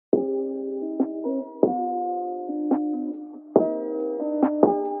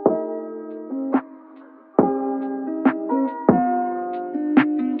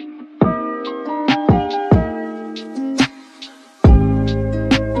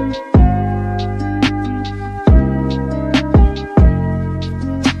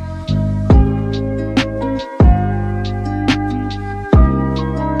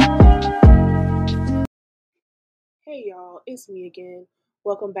it's me again.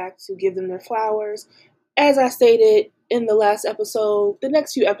 Welcome back to Give Them Their Flowers. As I stated in the last episode, the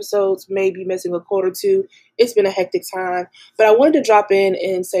next few episodes may be missing a quote or two. It's been a hectic time, but I wanted to drop in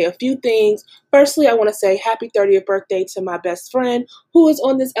and say a few things. Firstly, I want to say happy 30th birthday to my best friend who is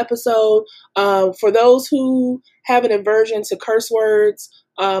on this episode. For those who have an aversion to curse words,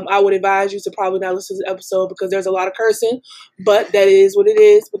 I would advise you to probably not listen to the episode because there's a lot of cursing, but that is what it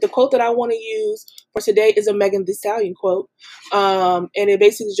is. But the quote that I want to use for today is a Megan Thee Stallion quote. And it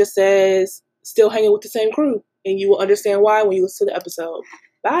basically just says, still hanging with the same crew. And you will understand why when you listen to the episode.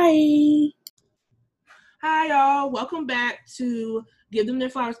 Bye. Hi, y'all. Welcome back to Give Them Their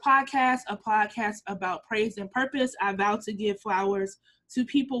Flowers podcast, a podcast about praise and purpose. I vow to give flowers to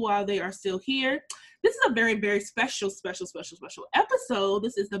people while they are still here. This is a very, very special episode.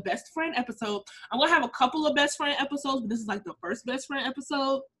 This is the best friend episode. I'm going to have a couple of best friend episodes, but this is like the first best friend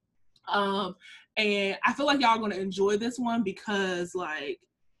episode. And I feel like y'all are going to enjoy this one because, like,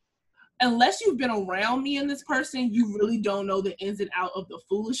 unless you've been around me and this person, you really don't know the ins and outs of the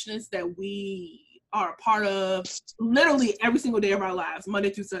foolishness that we are a part of literally every single day of our lives,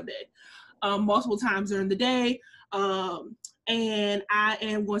 Monday through Sunday, multiple times during the day. And I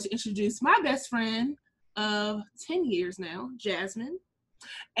am going to introduce my best friend of 10 years now, Jasmine.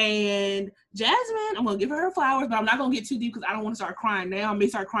 And Jasmine, I'm going to give her flowers, but I'm not going to get too deep because I don't want to start crying now. I may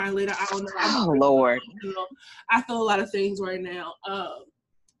start crying later. I don't know. Oh, Lord. I feel a lot of things right now.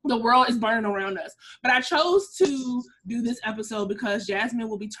 The world is burning around us. But I chose to do this episode because Jasmine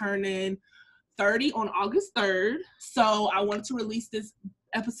will be turning 30 on August 3rd. So I wanted to release this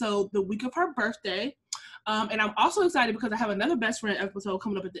episode the week of her birthday. And I'm also excited because I have another best friend episode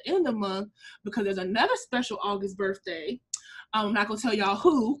coming up at the end of the month because there's another special August birthday. I'm not going to tell y'all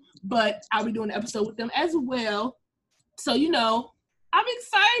who, but I'll be doing an episode with them as well. So, you know, I'm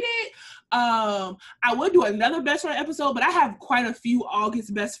excited. I would do another best friend episode, but I have quite a few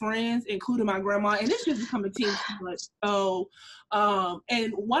August best friends, including my grandma, and it's just becoming too much. So,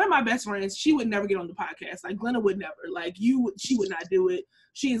 and one of my best friends, she would never get on the podcast. Like Glenna would never. Like she would not do it.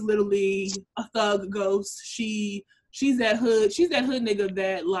 She is literally a thug ghost. She's that hood nigga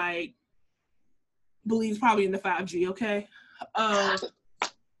that like believes probably in the 5G. Okay.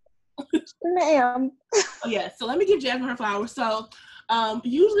 Ma'am. Yeah. So let me give Jasmine her flowers. So.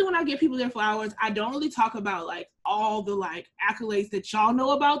 Usually when I give people their flowers, I don't really talk about like all the like accolades that y'all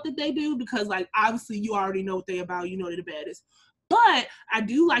know about that they do because like obviously you already know what they about, you know they're the baddest. But I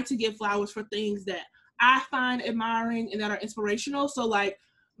do like to give flowers for things that I find admiring and that are inspirational. So like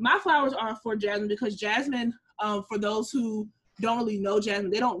my flowers are for Jasmine because Jasmine, for those who don't really know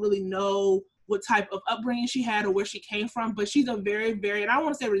Jasmine, they don't really know what type of upbringing she had or where she came from, but she's a very, very, and I don't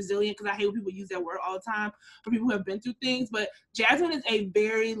want to say resilient because I hate when people use that word all the time for people who have been through things, but Jasmine is a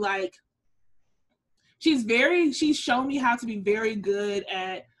very, like, she's shown me how to be very good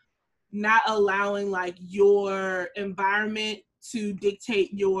at not allowing, like, your environment to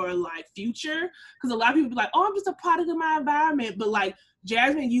dictate your, like, future, because a lot of people be like, oh, I'm just a product of my environment, but, like,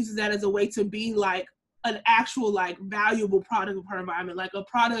 Jasmine uses that as a way to be, like, an actual, like, valuable product of her environment, like a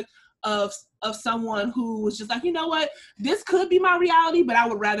product of someone who was just like, you know what, this could be my reality, but I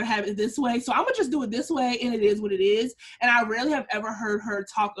would rather have it this way. So I'm gonna just do it this way, and it is what it is. And I rarely have ever heard her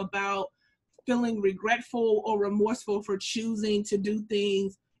talk about feeling regretful or remorseful for choosing to do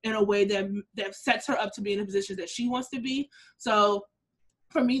things in a way that sets her up to be in a position that she wants to be. So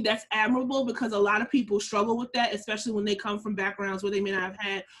for me, that's admirable because a lot of people struggle with that, especially when they come from backgrounds where they may not have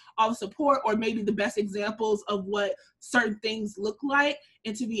had all the support or maybe the best examples of what certain things look like,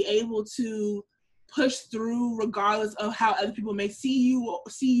 and to be able to push through regardless of how other people may see you or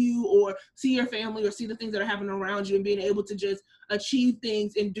see your family or see the things that are happening around you, and being able to just achieve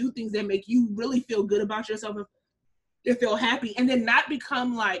things and do things that make you really feel good about yourself and feel happy, and then not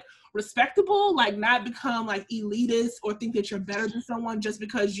become like respectable, like not become like elitist or think that you're better than someone just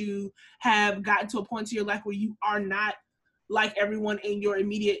because you have gotten to a point in your life where you are not like everyone in your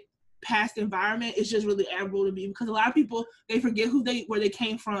immediate past environment. It's just really admirable to me because a lot of people, they forget where they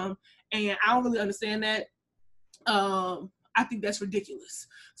came from, and I don't really understand that. I think that's ridiculous.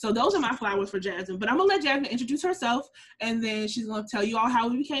 So those are my flowers for Jasmine, but I'm gonna let Jasmine introduce herself, and then she's gonna tell you all how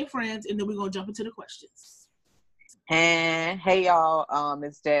we became friends, and then we're gonna jump into the questions. And hey y'all,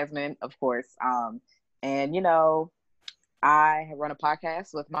 it's Jasmine, of course. And you know, I run a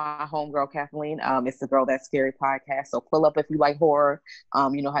podcast with my homegirl Kathleen. It's the Girl That's Scary podcast. So pull up if you like horror.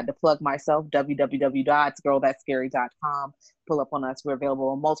 You know, I had to plug myself, www.girlthatscary.com. Pull up on us. We're available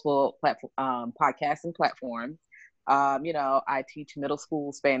on multiple podcasting platforms. You know, I teach middle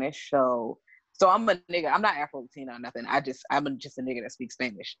school Spanish, so I'm a nigga. I'm not Afro Latina or nothing. I'm just a nigga that speaks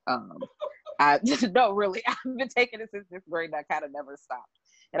Spanish. No, really, I've been taking it since 5th grade and I kind of never stopped.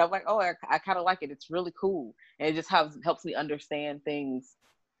 And I'm like, oh, I kind of like it. It's really cool. And it just helps me understand things.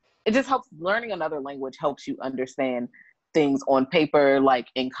 It just helps, learning another language helps you understand things on paper, like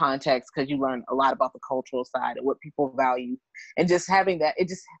in context, because you learn a lot about the cultural side and what people value. And just having that,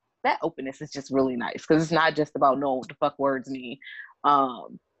 that openness is just really nice, because it's not just about knowing what the fuck words mean.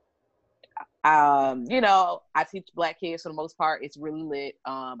 You know, I teach Black kids for the most part. It's really lit.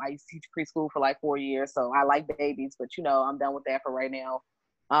 I used to teach preschool for like 4 years, so I like babies, but you know, I'm done with that for right now.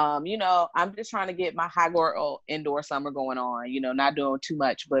 You know, I'm just trying to get my high girl indoor summer going on, you know, not doing too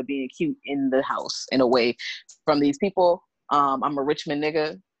much, but being cute in the house in a way from these people. I'm a Richmond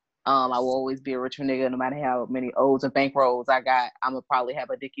nigga. I will always be a Richmond nigga, no matter how many O's and bankrolls I got. I'm gonna probably have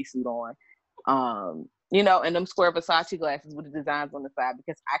a Dickie suit on. You know, and them square Versace glasses with the designs on the side,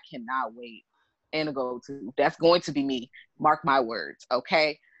 because I cannot wait. And a go-to. That's going to be me. Mark my words,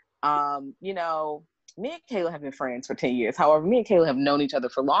 okay? You know, me and Kayla have been friends for 10 years. However, me and Kayla have known each other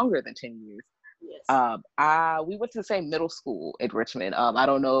for longer than 10 years. Yes. We went to the same middle school at Richmond. I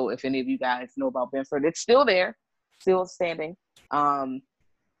don't know if any of you guys know about Benford. It's still there, still standing. I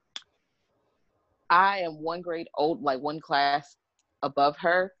am 1 grade old, like 1 class above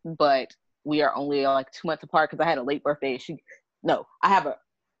her, but we are only like 2 months apart because I had a late birthday.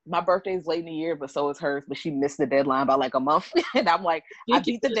 My birthday is late in the year, but so is hers, but she missed the deadline by like a month. And I'm like, I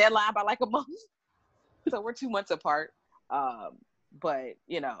beat the deadline by like a month. So we're 2 months apart. But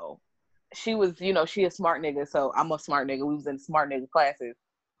you know, she was, you know, she a smart nigga, so I'm a smart nigga. We was in smart nigga classes.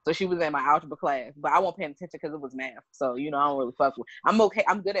 So she was in my algebra class, but I won't pay attention because it was math. So, you know, I don't really fuck with. I'm okay.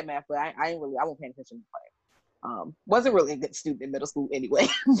 I'm good at math, but I won't pay attention to class. Wasn't really a good student in middle school anyway.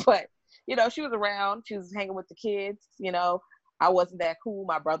 But, you know, she was around. She was hanging with the kids, you know. I wasn't that cool.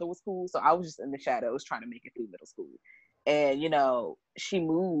 My brother was cool. So I was just in the shadows trying to make it through middle school. And, you know, she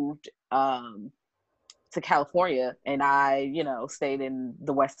moved to California, and I, you know, stayed in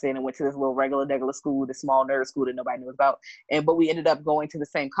the West End and went to this little regular school, this small nerd school that nobody knew about. But we ended up going to the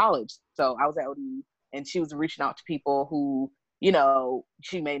same college. So I was at ODU, and she was reaching out to people who, you know,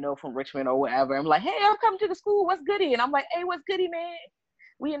 she may know from Richmond or whatever. I'm like, hey, I'm coming to the school. What's goody? And I'm like, hey, what's goody, man?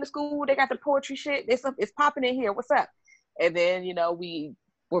 We in the school. They got the poetry shit. It's popping in here. What's up? And then, you know, we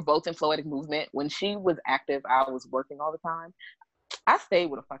were both in Floetic Movement. When she was active, I was working all the time. I stayed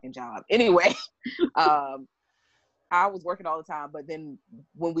with a fucking job. Anyway, I was working all the time. But then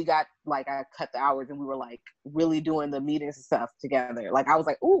when we got, like, I cut the hours and we were, like, really doing the meetings and stuff together. Like, I was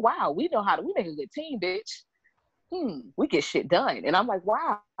like, oh, wow, we make a good team, bitch. We get shit done. And I'm like,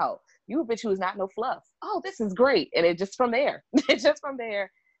 wow, you a bitch who is not no fluff. Oh, this is great. And it just from there.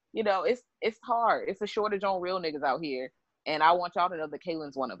 You know, it's hard. It's a shortage on real niggas out here. And I want y'all to know that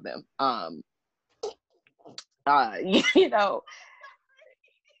Kaylin's one of them. You know.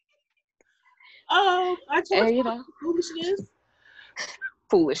 I told you know,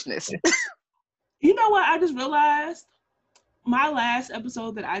 foolishness. You know what? I just realized my last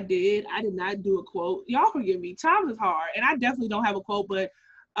episode that I did not do a quote. Y'all forgive me. Time is hard, and I definitely don't have a quote, but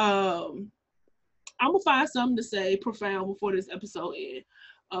I'm gonna find something to say profound before this episode ends.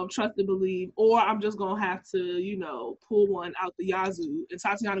 Trust and believe, or I'm just gonna have to, you know, pull one out the yazoo, and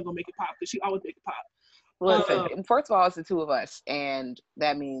Tatiana gonna make it pop because she always make it pop. Listen, first of all, it's the two of us, and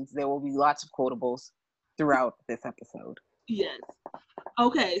that means there will be lots of quotables throughout this episode. Yes.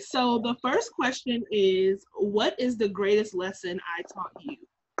 Okay, so the first question is, what is the greatest lesson I taught you?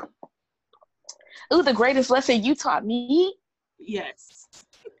 Ooh, the greatest lesson you taught me? Yes.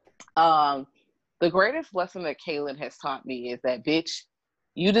 The greatest lesson that Kaylin has taught me is that, bitch,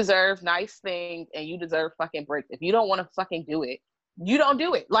 you deserve nice things and you deserve fucking breaks. If you don't want to fucking do it, you don't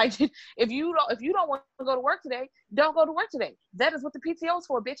do it. Like, if you don't want to go to work today, don't go to work today. That is what the PTO is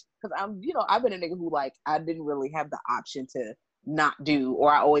for, bitch. Because I've been a nigga who, like, I didn't really have the option to not do,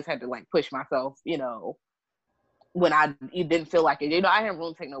 or I always had to, like, push myself, you know, when it didn't feel like it. You know, I didn't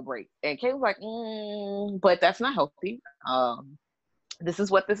really take no break. And Kate was like, but that's not healthy. This is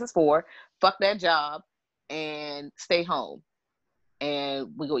what this is for. Fuck that job and stay home. And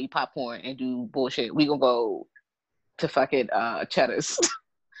we go eat popcorn and do bullshit. We gonna go to fucking Cheddar's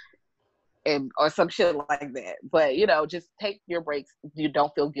or some shit like that. But, you know, just take your breaks. You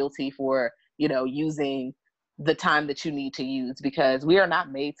don't feel guilty for, you know, using the time that you need to use, because we are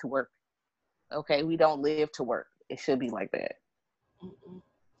not made to work. Okay, we don't live to work. It should be like that.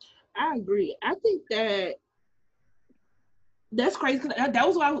 I agree. I think that's crazy. That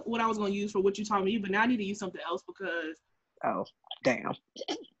was what I was going to use for what you taught me, but now I need to use something else because. Oh, damn.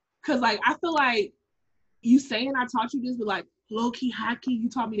 Because, like, I feel like you saying I taught you this, but, like, low key, high key, you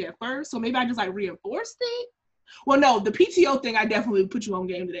taught me that first. So maybe I just, like, reinforced it. Well, no, the PTO thing, I definitely put you on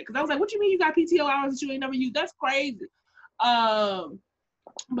game today because I was like, "What you mean you got PTO hours that you ain't never used? That's crazy."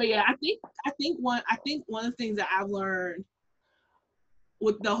 But yeah, I think one of the things that I've learned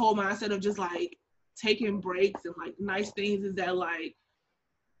with the whole mindset of just like taking breaks and like nice things is that like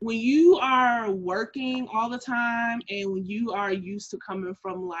when you are working all the time and when you are used to coming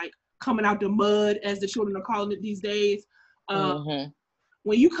out the mud, as the children are calling it these days,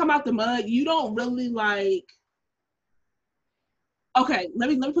 when you come out the mud, you don't really like. Okay, let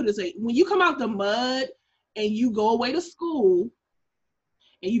me put it this way: when you come out the mud and you go away to school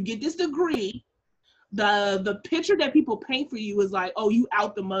and you get this degree, the picture that people paint for you is like, oh, you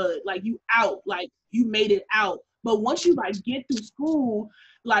out the mud, like you out, like you made it out. But once you like get through school,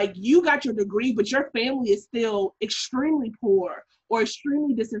 like you got your degree, but your family is still extremely poor or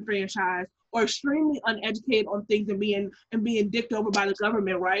extremely disenfranchised or extremely uneducated on things and being dicked over by the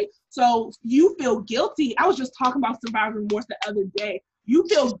government, right? So you feel guilty. I was just talking about survivor remorse the other day. You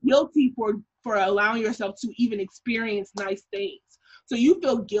feel guilty for allowing yourself to even experience nice things. So you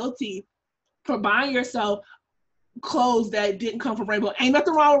feel guilty for buying yourself clothes that didn't come from Rainbow. Ain't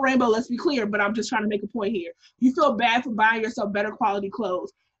nothing wrong with Rainbow, let's be clear, but I'm just trying to make a point here. You feel bad for buying yourself better quality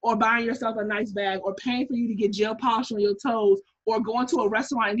clothes or buying yourself a nice bag or paying for you to get gel polish on your toes or going to a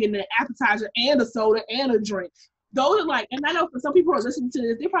restaurant and getting an appetizer and a soda and a drink. Those are like, and I know for some people who are listening to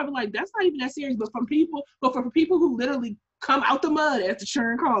this, they're probably like, that's not even that serious. But for people who literally come out the mud, as the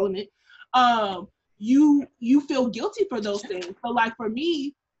churn calling it, you feel guilty for those things. So like for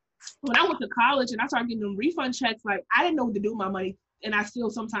me, when I went to college and I started getting them refund checks, like I didn't know what to do with my money, and I still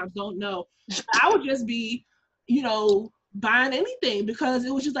sometimes don't know. I would just be, buying anything because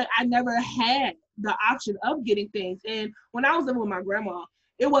it was just like I never had the option of getting things. And when I was living with my grandma,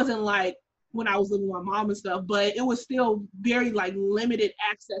 it wasn't like when I was living with my mom and stuff, but it was still very like limited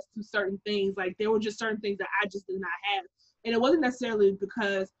access to certain things. Like there were just certain things that I just did not have. And it wasn't necessarily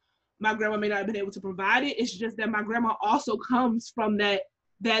because my grandma may not have been able to provide it. It's just that my grandma also comes from that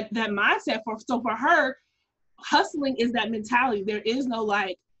mindset. So for her, hustling is that mentality. There is no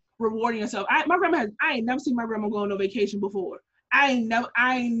like rewarding yourself. I ain't never seen my grandma go on no vacation before. I ain't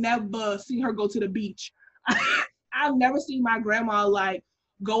never seen her go to the beach. I've never seen my grandma like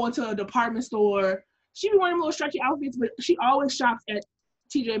go into a department store. She be wearing little stretchy outfits, but she always shops at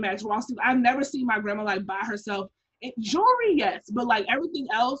TJ Maxx, Ross. I've never seen my grandma like buy herself jewelry, yes, but like everything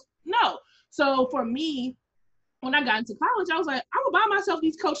else, no. So for me, when I got into college, I was like, I'm gonna buy myself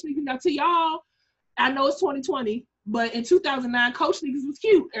these Coach sneakers. Now to y'all, I know it's 2020, but in 2009, Coach sneakers was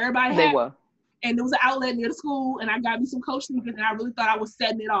cute. Everybody had them. And there was an outlet near the school, and I got me some Coach sneakers, and I really thought I was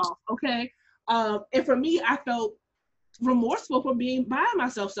setting it off, okay? And for me, I felt remorseful for buying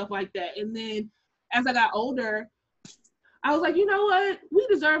myself stuff like that. And then as I got older, I was like, you know what? We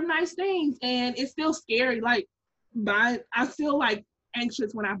deserve nice things. And it's still scary. Like, I feel like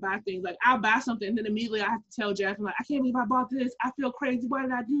anxious when I buy things. Like, I'll buy something, and then immediately I have to tell Jasmine, like, I can't believe I bought this. I feel crazy. Why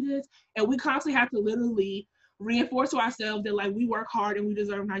did I do this? And we constantly have to literally reinforce to ourselves that, like, we work hard and we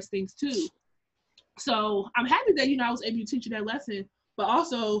deserve nice things too. So I'm happy that, I was able to teach you that lesson. But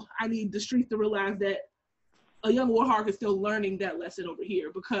also, I need the streets to realize that a young warhawk is still learning that lesson over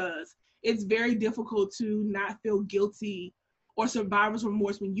here, because it's very difficult to not feel guilty or survivor's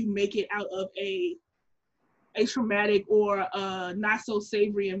remorse when you make it out of a traumatic or a not so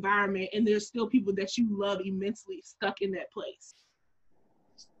savory environment, and there's still people that you love immensely stuck in that place.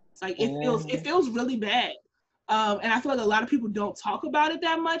 Like it feels really bad. And I feel like a lot of people don't talk about it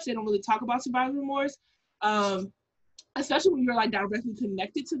that much. They don't really talk about survivor's remorse. Especially when you're like directly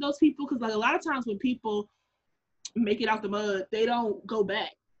connected to those people, because like a lot of times when people make it out the mud, they don't go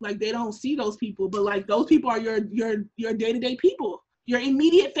back. Like they don't see those people, but like those people are your day-to-day people, your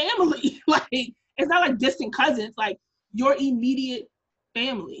immediate family. Like it's not like distant cousins, like your immediate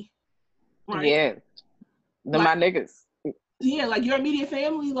family. Right? Yeah, they're my niggas. Yeah, like your immediate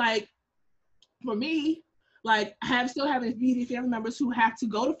family. Like for me, like still having immediate family members who have to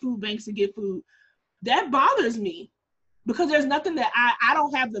go to food banks to get food. That bothers me because there's nothing that I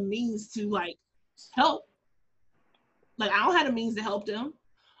don't have the means to like help. Like I don't have the means to help them.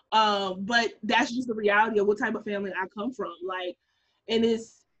 But that's just the reality of what type of family I come from. Like, and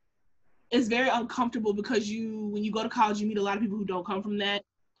it's very uncomfortable because when you go to college, you meet a lot of people who don't come from that,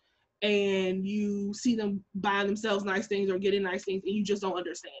 and you see them buying themselves nice things or getting nice things, and you just don't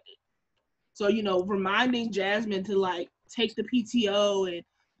understand it. So, reminding Jasmine to like take the PTO and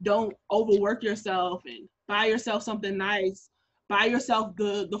don't overwork yourself and buy yourself something nice. Buy yourself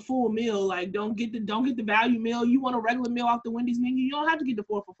the full meal. Like don't get the value meal. You want a regular meal off the Wendy's menu, you don't have to get the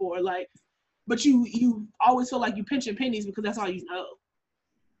 4 for $4. Like, but you always feel like you pinching pennies because that's all you know.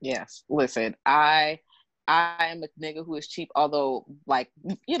 Yes. Listen, I I am a nigga who is cheap, although, like,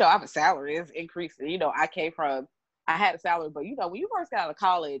 you know, I have a salary, it's increasing. You know, I had a salary, but, you know, when you first got out of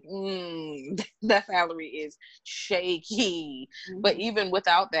college, that salary is shaky. Mm-hmm. But even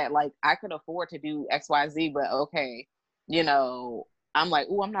without that, like, I could afford to do XYZ, but okay, you know, I'm like,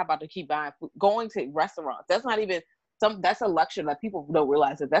 oh, I'm not about to keep buying food. Going to restaurants, that's not even that's a luxury. Like, people don't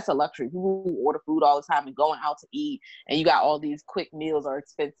realize that that's a luxury. People who order food all the time and going out to eat, and you got all these quick meals or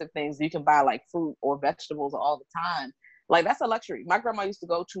expensive things you can buy, like fruit or vegetables all the time. Like, that's a luxury. My grandma used to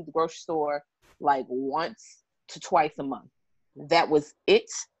go to the grocery store like once to twice a month. That was it.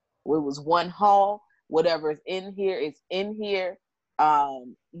 It was one haul. Whatever is in here is in here.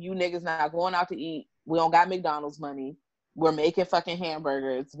 You niggas not going out to eat. We don't got McDonald's money. We're making fucking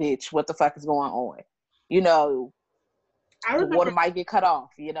hamburgers, bitch. What the fuck is going on? You know, the water might get cut off.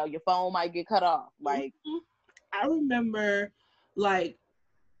 You know, your phone might get cut off. Like, I remember, like,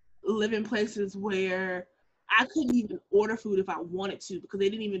 living places where I couldn't even order food if I wanted to because they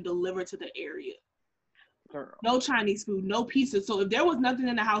didn't even deliver to the area. Girl. No Chinese food, no pizza. So if there was nothing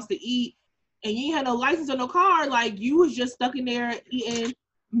in the house to eat and you ain't had no license or no car, like, you was just stuck in there eating.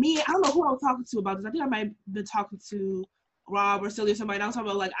 I don't know who I was talking to about this. I think I might have been talking to Rob or Silly or somebody. I was talking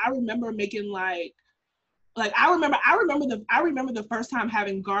about, like, I remember making I remember the first time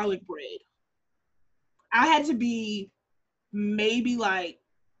having garlic bread. I had to be maybe like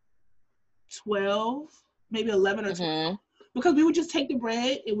 12, maybe 11 or 12, because we would just take the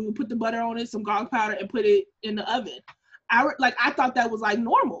bread and we would put the butter on it, some garlic powder, and put it in the oven. I thought that was like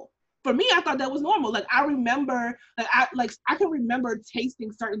normal. For me, I thought that was normal. Like, I remember, I can remember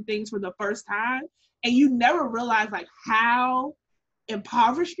tasting certain things for the first time, and you never realize like how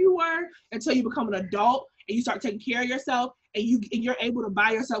impoverished you were until you become an adult and you start taking care of yourself, and you're able to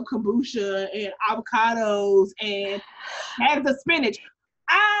buy yourself kombucha and avocados and bags of spinach.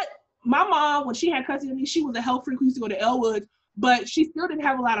 My mom, when she had custody of me, she was a health freak who used to go to Elwood, but she still didn't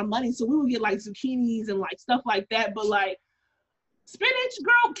have a lot of money, so we would get like zucchinis and like stuff like that. But like, spinach,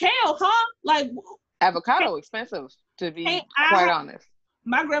 girl, kale, huh? Like, avocado expensive, to be quite honest.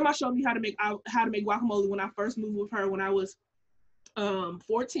 My grandma showed me how to make guacamole when I first moved with her when I was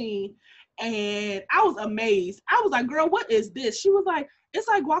 14, and I was amazed. I was like, girl, what is this? She was like, it's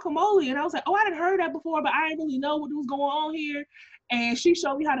like guacamole. And I was like, oh, I didn't heard that before, but I didn't really know what was going on here. And she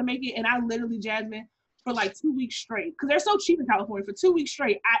showed me how to make it, and I literally, Jasmine, for like 2 weeks straight, because they're so cheap in California, for 2 weeks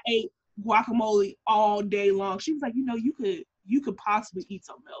straight, I ate guacamole all day long. She was like, you know, you could possibly eat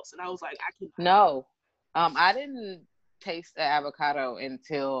something else. And I was like, I can't. No. I didn't taste the avocado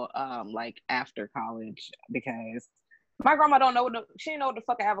until like after college, because my grandma she didn't know what the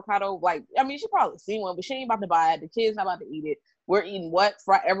fuck an avocado, like, I mean, she probably seen one, but she ain't about to buy it. The kids not about to eat it. We're eating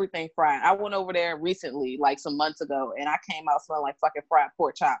everything fried. I went over there recently, like some months ago, and I came out smelling like fucking fried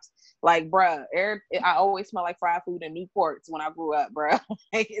pork chops. Like, bruh, I always smell like fried food in Newports when I grew up, bruh.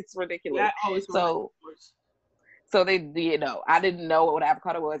 It's ridiculous. Yeah, I always smell like So they, you know, I didn't know what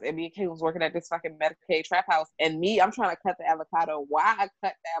avocado was. And me and Kay was working at this fucking Medicaid trap house. And I'm trying to cut the avocado. Why I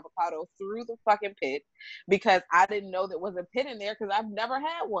cut the avocado through the fucking pit? Because I didn't know there was a pit in there, because I've never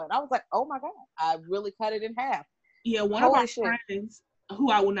had one. I was like, oh my God, I really cut it in half. Yeah, one of our friends,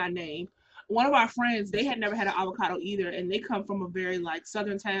 who I will not name, one of our friends, they had never had an avocado either. And they come from a very like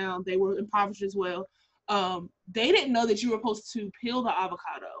southern town. They were impoverished as well. They didn't know that you were supposed to peel the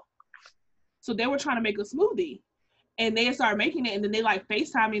avocado. So they were trying to make a smoothie. And they started making it, and then they like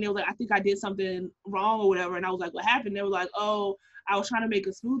FaceTime me, and they were like, I think I did something wrong or whatever. And I was like, what happened? They were like, oh, I was trying to make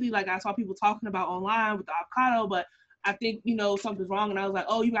a smoothie, like I saw people talking about online with the avocado, but I think, you know, something's wrong. And I was like,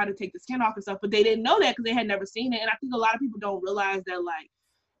 oh, you got to take the skin off and stuff. But they didn't know that because they had never seen it. And I think a lot of people don't realize that, like,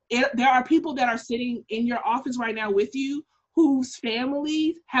 there are people that are sitting in your office right now with you whose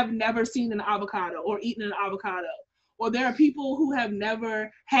families have never seen an avocado or eaten an avocado. Or there are people who have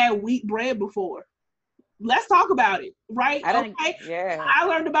never had wheat bread before. Let's talk about it, right? Yeah. I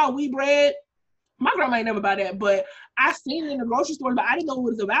learned about wheat bread. My grandma ain't never about that, but I seen it in the grocery store, but I didn't know what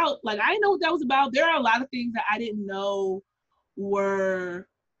it was about. Like, I didn't know what that was about. There are a lot of things that I didn't know were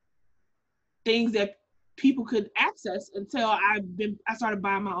things that people could access until I started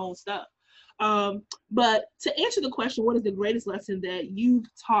buying my own stuff. But to answer the question, what is the greatest lesson that you've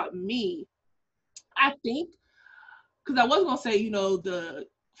taught me? I think, because I was gonna say, you know, the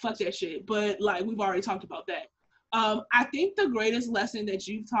fuck that shit, but like we've already talked about that. I think the greatest lesson that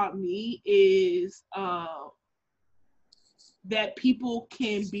you've taught me is that people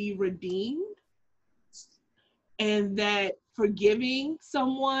can be redeemed, and that forgiving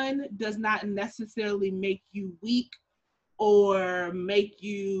someone does not necessarily make you weak or make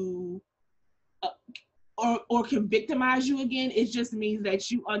you or can victimize you again. It just means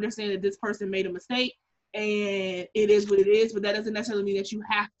that you understand that this person made a mistake and it is what it is, but that doesn't necessarily mean that you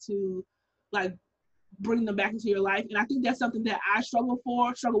have to like bring them back into your life. And I think that's something that I struggle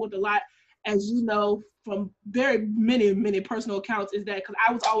with a lot, as you know, from very many personal accounts, is that because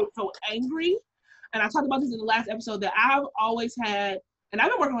I was always so angry. And I talked about this in the last episode, that I've always had, and I've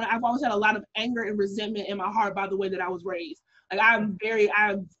been working on it, I've always had a lot of anger and resentment in my heart by the way that I was raised. Like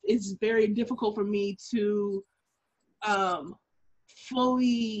it's very difficult for me to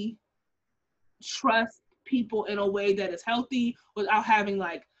fully trust people in a way that is healthy without having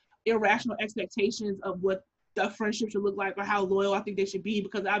like irrational expectations of what the friendship should look like or how loyal I think they should be,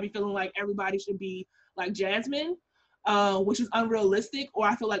 because I'll be feeling like everybody should be like Jasmine, which is unrealistic, or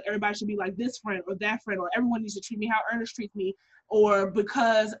I feel like everybody should be like this friend or that friend, or everyone needs to treat me how Ernest treats me, or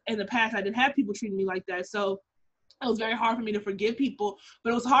because in the past I didn't have people treating me like that. So it was very hard for me to forgive people,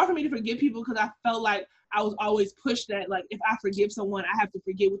 but it was hard for me to forgive people because I felt like I was always pushed that like if I forgive someone, I have to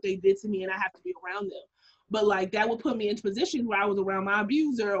forget what they did to me and I have to be around them. But like that would put me into positions where I was around my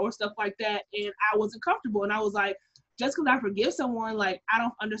abuser or stuff like that, and I wasn't comfortable. And I was like, just because I forgive someone, like I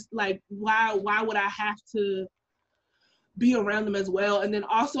don't understand, like why would I have to be around them as well? And then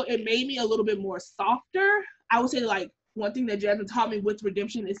also it made me a little bit more softer. I would say like one thing that Jasmine taught me with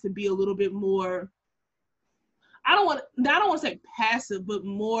redemption is to be a little bit more, I don't want to say passive, but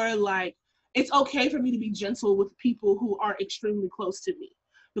more like it's okay for me to be gentle with people who are extremely close to me,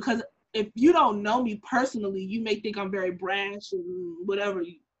 because if you don't know me personally, you may think I'm very brash and whatever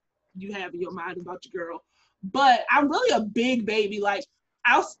you have in your mind about your girl. But I'm really a big baby. Like,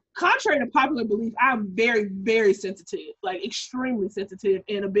 contrary to popular belief, I'm very, very sensitive, like extremely sensitive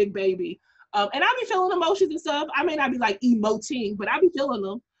and a big baby. And I be feeling emotions and stuff. I may not be like emoting, but I be feeling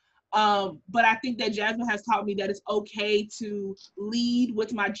them. But I think that Jasmine has taught me that it's okay to lead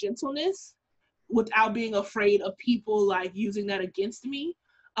with my gentleness without being afraid of people like using that against me.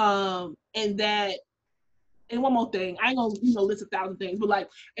 And that, and one more thing, I ain't gonna list 1,000 things, but like,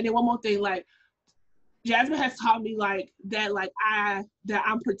 and then one more thing, like Jasmine has taught me like that, like that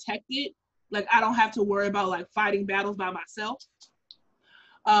I'm protected, like I don't have to worry about like fighting battles by myself.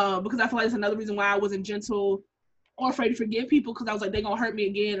 Because I feel like it's another reason why I wasn't gentle or afraid to forgive people, because I was like, they're gonna hurt me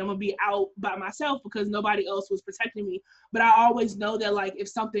again, I'm gonna be out by myself because nobody else was protecting me. But I always know that like if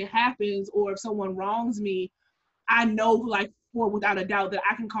something happens or if someone wrongs me, I know like without a doubt that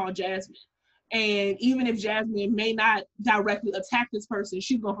I can call Jasmine. And even if Jasmine may not directly attack this person,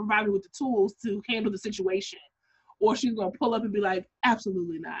 she's gonna provide me with the tools to handle the situation. Or she's gonna pull up and be like,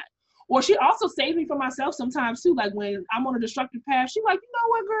 absolutely not. Or she also saves me from myself sometimes too. Like when I'm on a destructive path, she's like, you know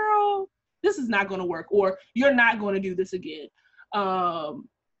what, girl, this is not gonna work, or you're not gonna do this again. And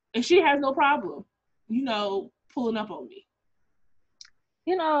she has no problem, pulling up on me.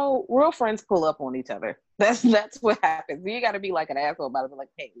 Real friends pull up on each other. That's what happens. You got to be like an asshole about it. Like,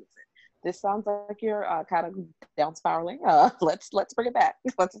 hey, listen, this sounds like you're kind of down spiraling. Let's bring it back.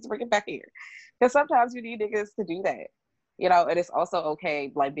 Let's just bring it back here. Because sometimes you need niggas to do that. And it's also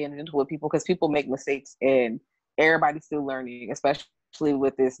okay, like being gentle with people, because people make mistakes and everybody's still learning, especially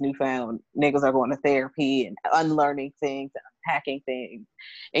with this newfound niggas are going to therapy and unlearning things and unpacking things.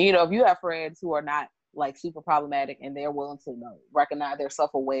 And, if you have friends who are not like super problematic and they're willing to recognize they're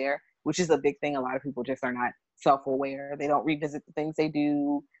self-aware, which is a big thing. A lot of people just are not self-aware. They don't revisit the things they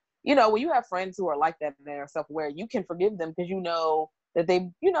do. When you have friends who are like that and they're self-aware, you can forgive them because that they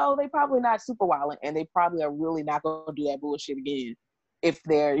probably not super violent and they probably are really not going to do that bullshit again if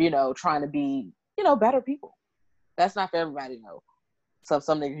they're, trying to be, better people. That's not for everybody though. So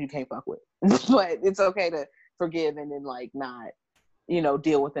some niggas you can't fuck with. But it's okay to forgive and then like not,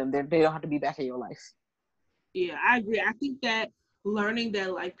 deal with them. They don't have to be back in your life. Yeah, I agree. I think that learning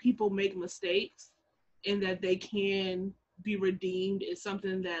that like people make mistakes and that they can be redeemed is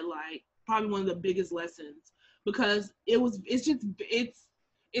something that like probably one of the biggest lessons, because it's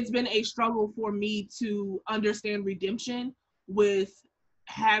been a struggle for me to understand redemption with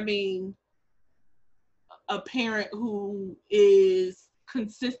having a parent who is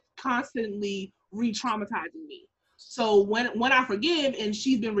constantly re-traumatizing me. So when I forgive and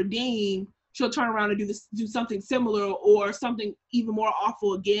she's been redeemed, she'll turn around and do something similar or something even more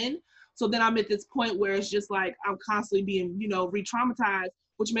awful again. So then I'm at this point where it's just like I'm constantly being, re-traumatized,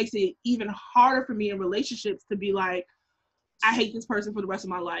 which makes it even harder for me in relationships to be like, I hate this person for the rest of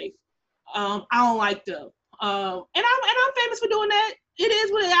my life. I don't like them. And I'm famous for doing that. It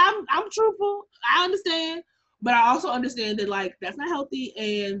is what it is. I'm truthful. I understand. But I also understand that like that's not healthy,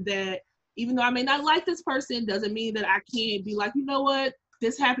 and that even though I may not like this person, doesn't mean that I can't be like, you know what?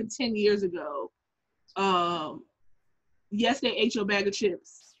 This happened 10 years ago. Yes, they ate your bag of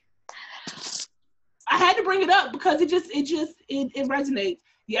chips. I had to bring it up because it resonates.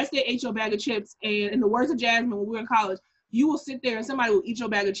 Yes, they ate your bag of chips. And in the words of Jasmine, when we were in college, you will sit there and somebody will eat your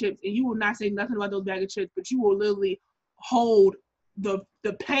bag of chips and you will not say nothing about those bag of chips, but you will literally hold the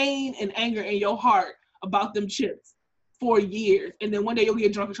pain and anger in your heart about them chips for years. And then one day you'll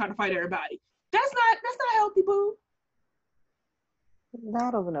get drunk and try to fight everybody. That's not healthy, boo.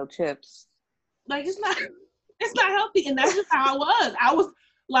 Not over no chips. Like, it's not healthy. And that's just how I was. I was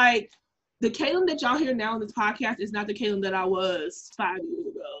like, the Kaylin that y'all hear now in this podcast is not the Kaylin that I was 5 years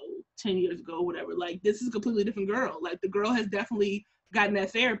ago, 10 years ago, whatever. Like, this is a completely different girl. Like, the girl has definitely gotten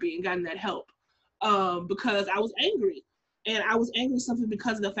that therapy and gotten that help because I was angry. And I was angry something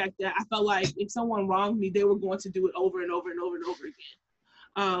because of the fact that I felt like if someone wronged me, they were going to do it over and over and over and over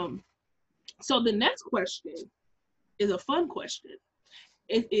again. So the next question is a fun question.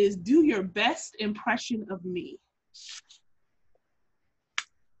 It is, do your best impression of me.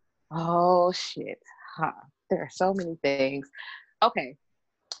 Oh, shit. Huh. There are so many things. Okay.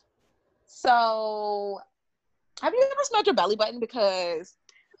 So, have you ever smelled your belly button? Because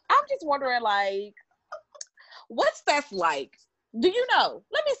I'm just wondering, like, what's that like? Do you know?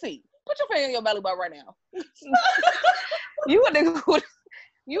 Let me see. Put your finger in your belly button right now. You a nigga who,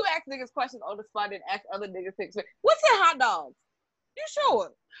 you ask niggas questions on the spot and ask other niggas things. What's your hot dogs? You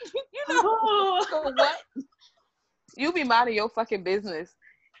sure? You know. So what? You be minding your fucking business.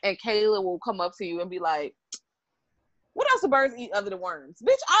 And Kayla will come up to you and be like, what else do birds eat other than worms?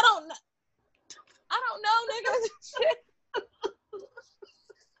 Bitch, I don't know, nigga.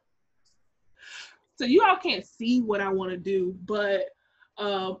 So you all can't see what I want to do, but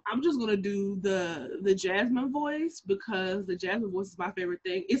I'm just gonna do the Jasmine voice because the Jasmine voice is my favorite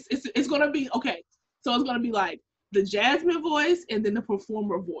thing. It's gonna be okay. So it's gonna be like the Jasmine voice and then the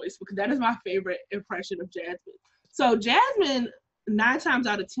performer voice because that is my favorite impression of Jasmine. So Jasmine 9 times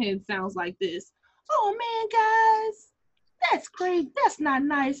out of 10 sounds like this. Oh man, guys, that's great. That's not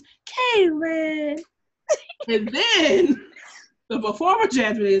nice, Kaylin. And then the performer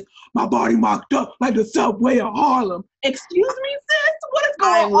Jasmine is, my body mocked up like the subway of Harlem. Excuse me, sis? What is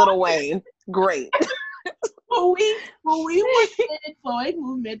going on? I'm Lil Wayne. Great. when we were in Floyd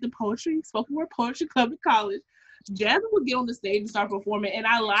Movement, the poetry, spoken word poetry club in college, Jasmine would get on the stage and start performing, and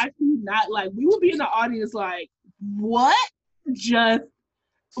I lied to you not, like, we would be in the audience like, what? Just,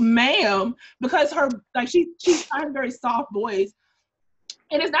 ma'am, because her, like, she has a very soft voice,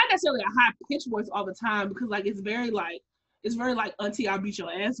 and it's not necessarily a high pitched voice all the time because, like, it's very like auntie I'll beat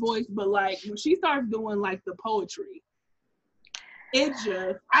your ass voice, but like when she starts doing like the poetry, it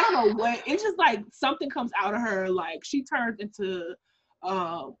just, I don't know what, it's just like something comes out of her. Like she turns into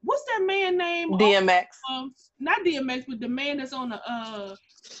what's that man name? DMX. Not DMX, but the man that's on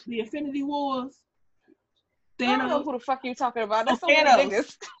the Infinity Wars. Thanos. I don't know who the fuck you talking about. That's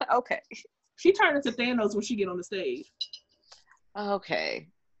Thanos. Okay. She turned into Thanos when she get on the stage. Okay.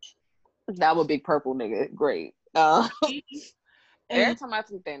 That would big purple nigga. Great. Every time I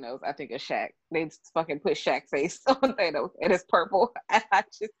see Thanos, I think of Shaq. They just fucking put Shaq face on Thanos and it's purple. And I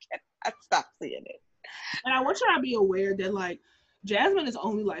just can't, I stop seeing it. And I want you to be aware that like Jasmine is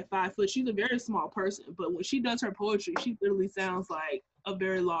only like 5 foot. She's a very small person, but when she does her poetry, she literally sounds like a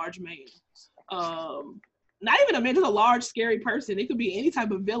very large man. Not even a man, just a large, scary person. It could be any type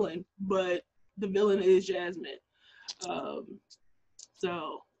of villain, but the villain is Jasmine.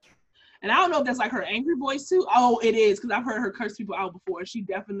 So, and I don't know if that's like her angry voice too. Oh, it is, because I've heard her curse people out before. She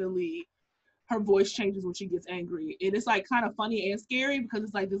definitely, her voice changes when she gets angry. And it's like kind of funny and scary because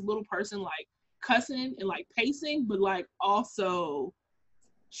it's like this little person like cussing and like pacing, but like also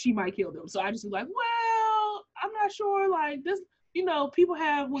she might kill them. So I just be like, well, I'm not sure. Like this, you know, people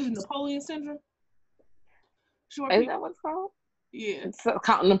have, what is it, Napoleon syndrome? Short Is people. that what it's called? Yeah. It's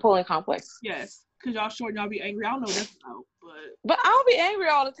Napoleon complex. Yes. Cause y'all short and y'all be angry. I don't know what that's about, but I don't be angry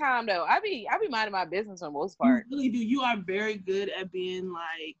all the time though. I be minding my business for the most part. You really do. You are very good at being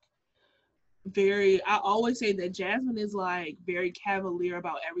like very. I always say that Jasmine is like very cavalier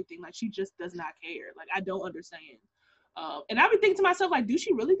about everything. Like she just does not care. Like I don't understand. And I be thinking to myself like, do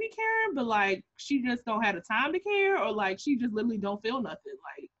she really be caring? But like she just don't have the time to care, or like she just literally don't feel nothing.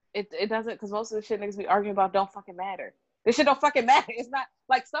 Like it doesn't, because most of the shit niggas be arguing about don't fucking matter. This shit don't fucking matter. It's not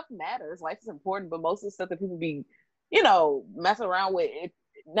like stuff matters. Life is important, but most of the stuff that people be, you know, messing around with, it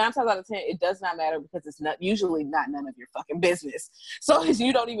 9 times out of 10, it does not matter because it's not usually not none of your fucking business. So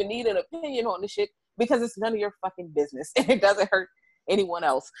you don't even need an opinion on the shit because it's none of your fucking business and it doesn't hurt anyone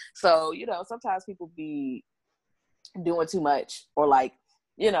else. So, you know, sometimes people be doing too much or like,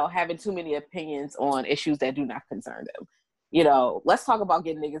 you know, having too many opinions on issues that do not concern them. You know, let's talk about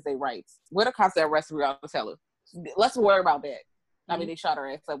getting niggas their rights. Where the cops that arrested Breonna Taylor? Let's worry about that. I mean, they shot her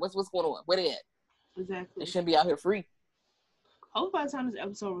ass. Like, what's going on? Where they at? Exactly. They shouldn't be out here free. Hopefully by the time this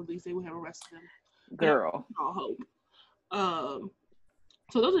episode released, they will have arrested them. Girl. I'll hope.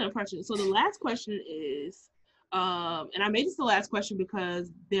 So those are the impressions. So the last question is, and I made this the last question because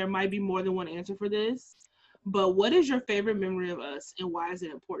there might be more than one answer for this, but what is your favorite memory of us and why is it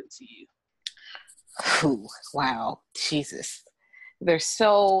important to you? Ooh, wow. Jesus. There's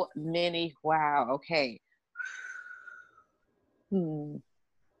so many. Wow. Okay. I'm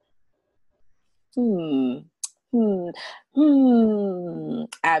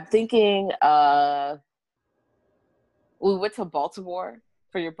thinking we went to Baltimore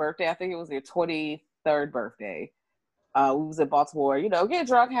for your birthday. I think it was your 23rd birthday. We was in Baltimore, getting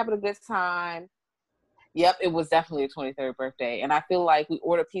drunk, having a good time. Yep, it was definitely a 23rd birthday. And I feel like we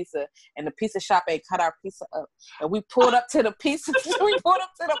ordered pizza and the pizza shop ain't cut our pizza up. And we pulled up to the pizza. Because we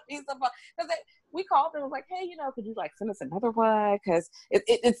called and was like, hey, could you like send us another one? Because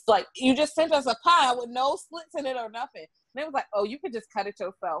it's like you just sent us a pie with no slits in it or nothing. And they was like, oh, you could just cut it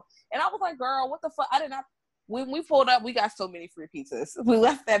yourself. And I was like, girl, what the fuck? I did not. When we pulled up, we got so many free pizzas. We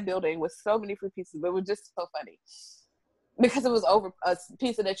left that building with so many free pizzas. But it was just so funny. Because it was over a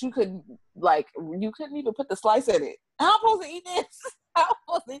pizza that you couldn't even put the slice in it. How am I supposed to eat this? How am I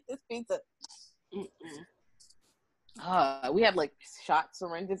supposed to eat this pizza? We had like shot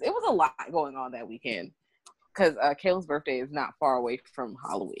syringes. It was a lot going on that weekend. Because Kayla's birthday is not far away from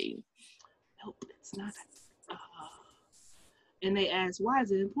Halloween. Nope, it's not. And they asked, why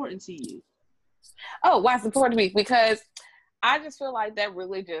is it important to you? Oh, why is it important to me? Because I just feel like that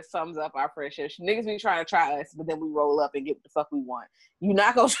really just sums up our friendship. Niggas be trying to try us, but then we roll up and get what the fuck we want. You're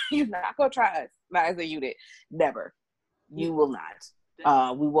not gonna try us. Not as a unit. Never. You will not.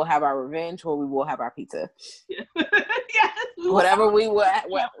 We will have our revenge or we will have our pizza. Yeah. Yes, whatever we will.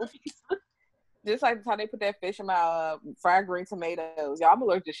 Just like the time they put that fish in my fried green tomatoes. Y'all, I'm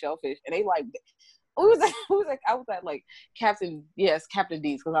allergic to shellfish. And they like, I was at like Captain D's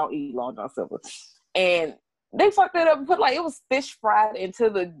because I don't eat Long John Silver. And they fucked it up and put like, it was fish fried into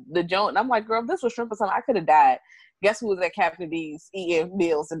the joint. And I'm like, girl, if this was shrimp or something, I could have died. Guess who was at Captain D's eating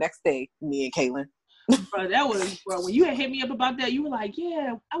meals the next day? Me and Kaylin. Bro, when you had hit me up about that, you were like,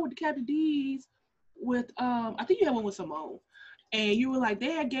 yeah, I went to Captain D's with, I think you had one with Simone. And you were like,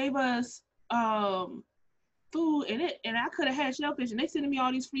 they had gave us food and I could have had shellfish and they sending me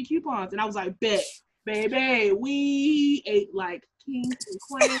all these free coupons. And I was like, bet, baby, we ate like kings and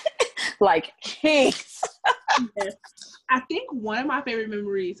queens. Like kings. Yes. I think one of my favorite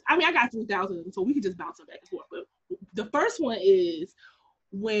memories, I got 3,000, so we could just bounce them back and forth. But the first one is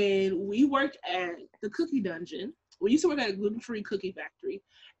when we worked at the Cookie Dungeon. We used to work at a gluten-free cookie factory.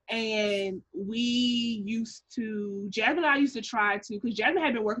 And Jasmine and I used to try to, because Jasmine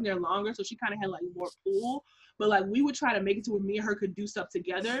had been working there longer, so she kind of had like more pull. But like we would try to make it to where me and her could do stuff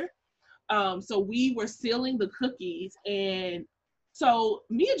together. So we were sealing the cookies, and so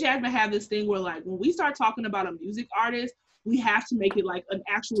me and Jasmine have this thing where like when we start talking about a music artist, we have to make it like an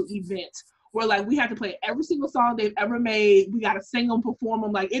actual event where like we have to play every single song they've ever made. We got to sing them, perform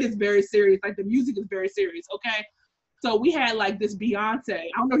them. Like it is very serious. Like the music is very serious. Okay. So we had like this Beyonce. I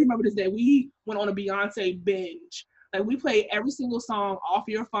don't know if you remember this day. We went on a Beyonce binge. Like we played every single song off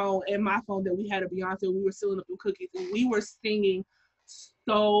your phone and my phone that we had a Beyonce. We were sealing up the cookies and we were singing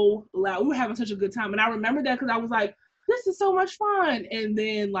so loud. We were having such a good time. And I remember that because I was like, this is so much fun. And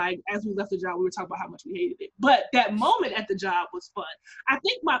then like as we left the job, we were talking about how much we hated it. But that moment at the job was fun. I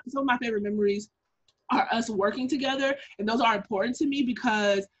think some of my favorite memories are us working together. And those are important to me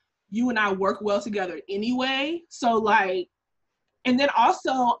because you and I work well together anyway. So like, and then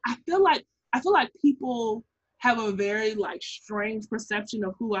also I feel like people have a very like strange perception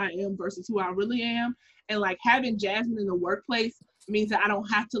of who I am versus who I really am. And like having Jasmine in the workplace means that I don't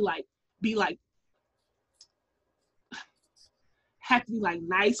have to like be like, have to be like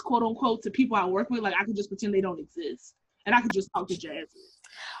nice, quote unquote, to people I work with. Like I could just pretend they don't exist. And I could just talk to Jasmine.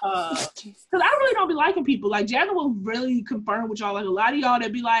 Because I really don't be liking people. Like Jasmine will really confirm with y'all. Like a lot of y'all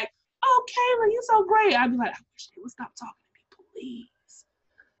that be like, oh, Kayla, you're so great. I'd be like, I wish they would stop talking to me, please.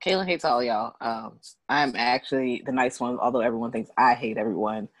 Kayla hates all y'all. I'm actually the nice one, although everyone thinks I hate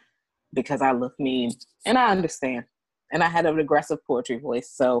everyone because I look mean. And I understand. And I had an aggressive poetry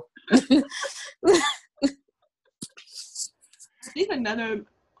voice, so. I think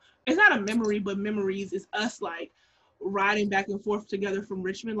it's not a memory, but memories is us like riding back and forth together from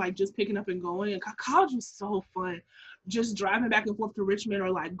Richmond, like just picking up and going. And college was so fun. Just driving back and forth to Richmond or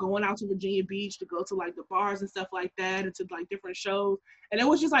like going out to Virginia Beach to go to like the bars and stuff like that and to like different shows. And it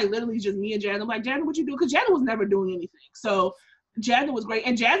was just like literally just me and Jasmine. I'm like, Jasmine, what you do? Because Jasmine was never doing anything. So Jasmine was great.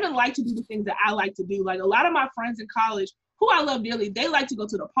 And Jasmine liked to do the things that I like to do. Like a lot of my friends in college, who I love dearly, they like to go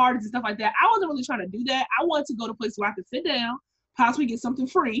to the parties and stuff like that. I wasn't really trying to do that. I wanted to go to places where I could sit down, possibly get something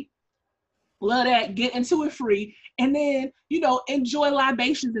free. Love that. Get into it free. And then, enjoy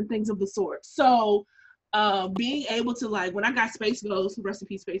libations and things of the sort. So being able to, like, when I got Space Ghost, rest in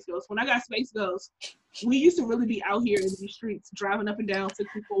peace, Space Ghost. When I got Space Ghost, we used to really be out here in these streets, driving up and down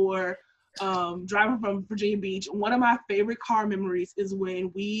 64, driving from Virginia Beach. One of my favorite car memories is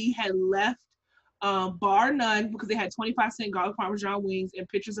when we had left Bar None, because they had 25-cent garlic parmesan wings and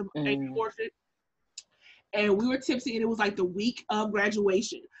pictures of Amy Orchard. And we were tipsy, and it was like the week of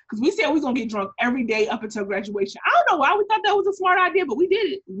graduation. Because we said we was going to get drunk every day up until graduation. I don't know why we thought that was a smart idea, but we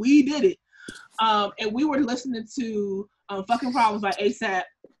did it. We did it. And we were listening to Fucking Problems by A$AP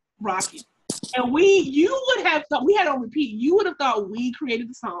Rocky. And you would have thought, we had on repeat, you would have thought we created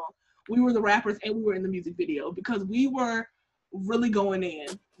the song. We were the rappers, and we were in the music video, because we were really going in.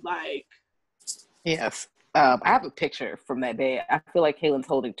 Like, yes. I have a picture from that day. I feel like Kaylin's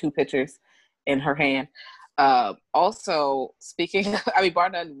holding two pictures in her hand. Also, speaking of, Bar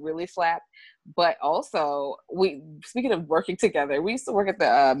None really slapped, but also, speaking of working together, we used to work at the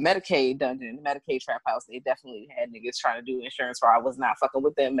Medicaid dungeon, Medicaid trap house. They definitely had niggas trying to do insurance fraud. I was not fucking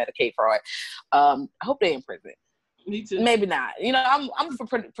with them, Medicaid fraud. I hope they in prison. Me too. Maybe not. I'm for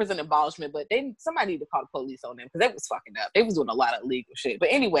prison abolishment, but somebody need to call the police on them, because they was fucking up. They was doing a lot of illegal shit. But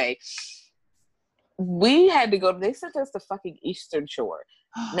anyway, we had to go. They sent us to fucking Eastern Shore.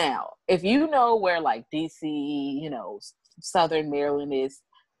 Now, if you know where like DC, Southern Maryland is,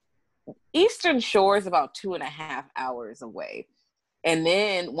 Eastern Shore is about 2.5 hours away. And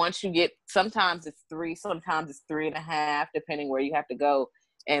then once you get, sometimes it's 3, sometimes it's 3.5, depending where you have to go.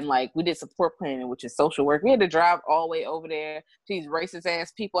 And like, we did support planning, which is social work. We had to drive all the way over there to these racist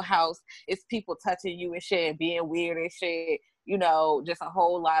ass people's house. It's people touching you and shit and being weird and shit. Just a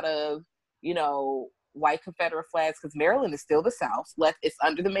whole lot of, white Confederate flags, because Maryland is still the South. It's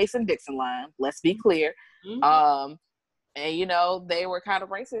under the Mason-Dixon line. Let's be clear. Mm-hmm. And they were kind of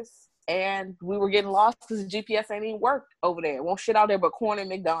racist, and we were getting lost because the GPS ain't even worked over there. Won't shit out there but corn and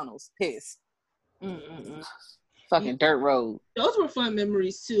McDonald's. Piss. Fucking dirt road. Those were fun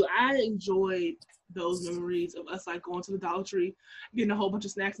memories too. I enjoyed those memories of us like going to the Dollar Tree, getting a whole bunch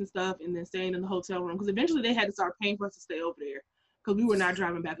of snacks and stuff, and then staying in the hotel room, because eventually they had to start paying for us to stay over there because we were not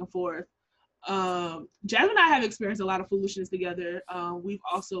driving back and forth. Jasmine and I have experienced a lot of foolishness together. We've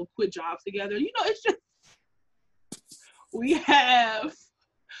also quit jobs together. It's just we have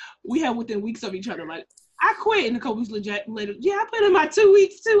within weeks of each other. Like, I quit, and a couple weeks later, yeah, I put in my 2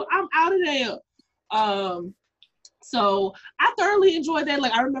 weeks too. I'm out of there. So I thoroughly enjoyed that.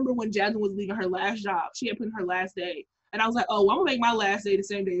 Like, I remember when Jasmine was leaving her last job, she had put in her last day. And I was like, oh, well, I'm going to make my last day the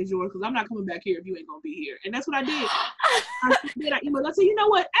same day as yours, because I'm not coming back here if you ain't going to be here. And that's what I did. I emailed. I said, you know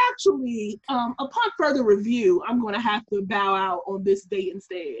what? Actually, upon further review, I'm going to have to bow out on this date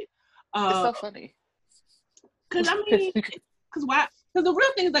instead. It's so funny. Because, why? Because the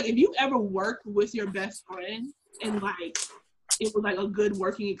real thing is, like, if you ever worked with your best friend and, like, it was, like, a good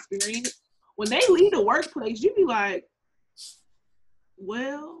working experience, when they leave the workplace, you'd be like,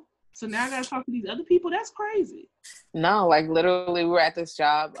 well, so now I got to talk to these other people? That's crazy. No, like, literally, we were at this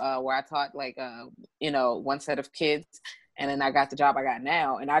job where I taught, like, one set of kids, and then I got the job I got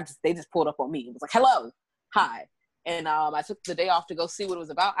now, and they just pulled up on me. It was like, hello, hi. And I took the day off to go see what it was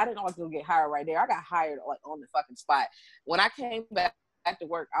about. I didn't know I was going to get hired right there. I got hired, like, on the fucking spot. When I came back to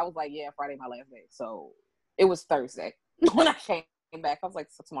work, I was like, yeah, Friday my last day. So it was Thursday. When I came back, I was like,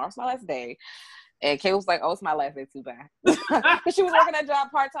 so tomorrow's my last day. And Kay was like, oh, it's my last day too, bad. Because she was working that job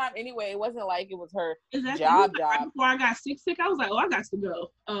part-time anyway. It wasn't like it was her job. Right before I got sick, I was like, oh, I got to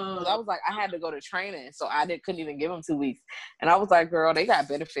go. I was like, I had to go to training, so couldn't even give them 2 weeks. And I was like, girl, they got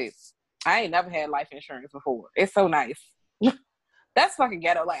benefits. I ain't never had life insurance before. It's so nice. That's fucking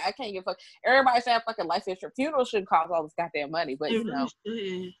ghetto. Like, I can't give a fuck. Everybody should have fucking life insurance. Funerals shouldn't cost all this goddamn money, but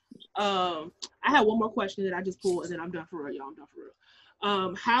I had one more question that I just pulled, and then I'm done for real, y'all. I'm done for real.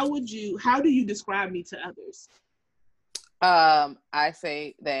 How do you describe me to others? I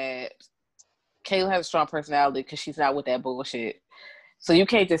say that Kayla has a strong personality because she's not with that bullshit. So you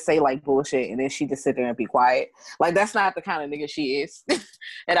can't just say like bullshit and then she just sit there and be quiet. Like, that's not the kind of nigga she is.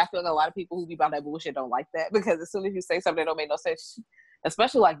 And I feel like a lot of people who be about that bullshit don't like that, because as soon as you say something that don't make no sense,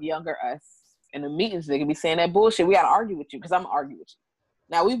 especially like younger us in the meetings, they can be saying that bullshit. We gotta argue with you because I'm arguing with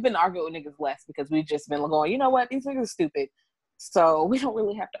you. Now, we've been arguing with niggas less because we've just been going, you know what, these niggas are stupid. So we don't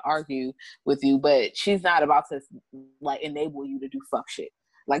really have to argue with you, but she's not about to like enable you to do fuck shit.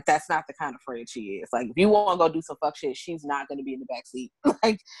 Like, that's not the kind of friend she is. Like, if you want to go do some fuck shit, she's not going to be in the backseat.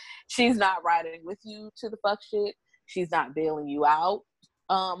 Like, she's not riding with you to the fuck shit. She's not bailing you out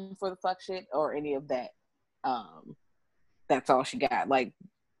for the fuck shit or any of that. That's all she got. Like,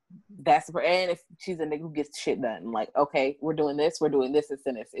 And if she's a nigga who gets shit done, like, okay, we're doing this, and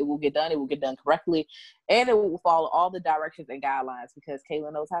this. It will get done correctly, and it will follow all the directions and guidelines because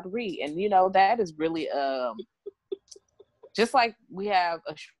Kayla knows how to read. And that is really just like we have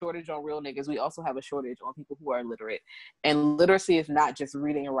a shortage on real niggas, we also have a shortage on people who are illiterate. And literacy is not just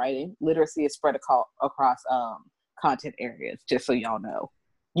reading and writing. Literacy is spread across content areas, just so y'all know.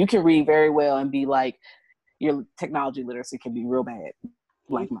 You can read very well and be like, your technology literacy can be real bad.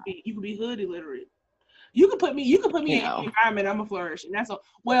 Like you can be hood illiterate. You can put me in any environment, I'm gonna flourish. And that's all.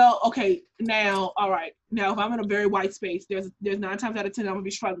 Well, okay, now, all right. Now, if I'm in a very white space, there's 9 times out of 10 I'm gonna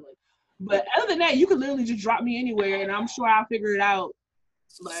be struggling. But other than that, you could literally just drop me anywhere, and I'm sure I'll figure it out.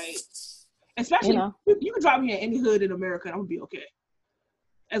 Like, especially you can drop me in any hood in America, and I'm gonna be okay.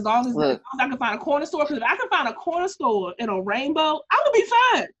 As long as I can find a corner store, because if I can find a corner store in a Rainbow, I'm gonna be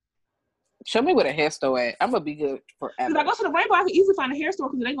fine. Show me where the hair store at. I'm gonna be good forever. If I go to the Rainbow, I can easily find a hair store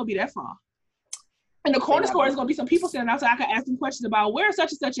because it ain't gonna be that far. And the corner store is gonna be some people standing outside. I can ask them questions about where such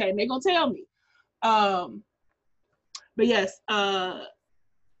and such at, and they're gonna tell me. But yes,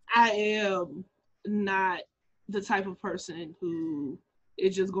 I am not the type of person who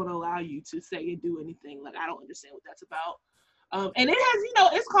is just going to allow you to say and do anything. Like, I don't understand what that's about. And it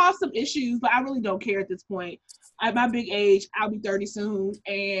has, it's caused some issues, but I really don't care at this point. At my big age, I'll be 30 soon,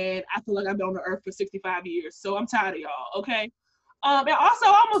 and I feel like I've been on the earth for 65 years. So I'm tired of y'all, okay? And also,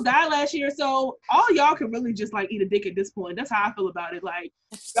 I almost died last year, so all y'all can really just, like, eat a dick at this point. That's how I feel about it. Like,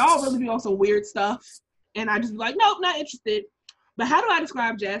 y'all really be on some weird stuff, and I just be like, nope, not interested. But how do I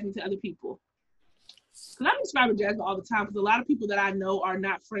describe Jasmine to other people? Because I'm describing Jasmine all the time, because a lot of people that I know are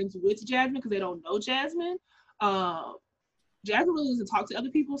not friends with Jasmine because they don't know Jasmine. Jasmine really doesn't talk to other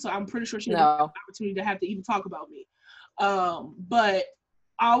people, so I'm pretty sure she doesn't have an opportunity to have to even talk about me. But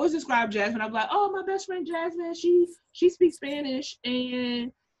I always describe Jasmine. I'm like, oh, my best friend Jasmine, she speaks Spanish,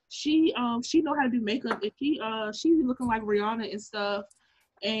 and she know how to do makeup, and she looking like Rihanna and stuff.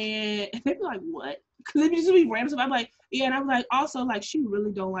 And they be like, what? Because it used to be random stuff. I'm like, yeah, and I'm like, also, like, she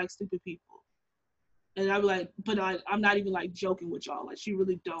really don't like stupid people. And I'm like, but I'm not even, like, joking with y'all. Like, she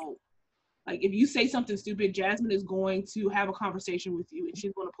really don't. Like, if you say something stupid, Jasmine is going to have a conversation with you, and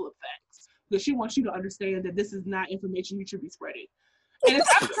she's going to pull up facts. Because she wants you to understand that this is not information you should be spreading. And it's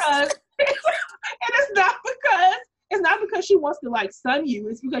not because, it's not because she wants to, like, stun you.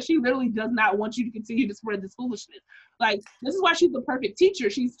 It's because she literally does not want you to continue to spread this foolishness. Like, this is why she's the perfect teacher.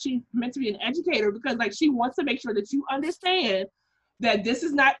 She's meant to be an educator, because, like, she wants to make sure that you understand that this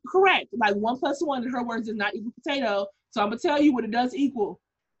is not correct. Like, 1 + 1, in her words, is not equal potato. So I'm going to tell you what it does equal,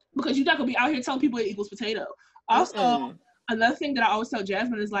 because you're not going to be out here telling people it equals potato. Also, another thing that I always tell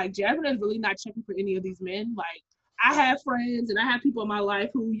Jasmine is, like, Jasmine is really not checking for any of these men. Like, I have friends and I have people in my life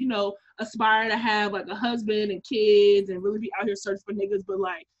who, aspire to have, like, a husband and kids and really be out here searching for niggas. But,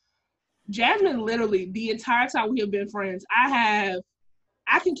 like, Jasmine, literally, the entire time we have been friends, I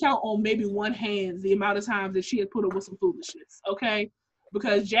can count on maybe one hand the amount of times that she has put up with some foolishness, okay?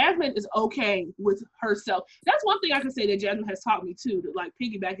 Because Jasmine is okay with herself. That's one thing I can say that Jasmine has taught me, too, to, like,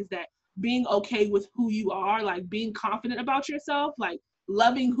 piggyback, is that being okay with who you are, like, being confident about yourself, like,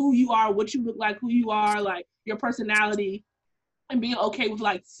 loving who you are, what you look like, who you are, like, your personality, and being okay with,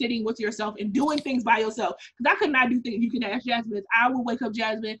 like, sitting with yourself and doing things by yourself. Because I could not do things. You can ask Jasmine. I would wake up,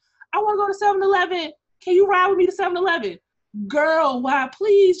 Jasmine, I want to go to 7-Eleven. Can you ride with me to 7-Eleven? Girl, why?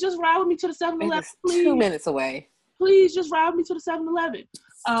 Please just ride with me to the 7-Eleven. Please. 2 minutes away. Please just ride with me to the 7-Eleven.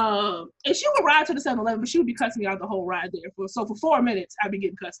 And she would ride to the 7-Eleven, but she would be cussing me out the whole ride there. So for 4 minutes, I'd be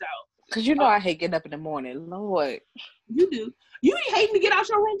getting cussed out. Because I hate getting up in the morning. Lord. You do. You be hating to get out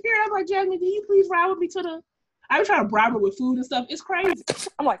your room, Karen. I'm like, Jasmine, can you please ride with me to the... I be trying to bribe her with food and stuff. It's crazy.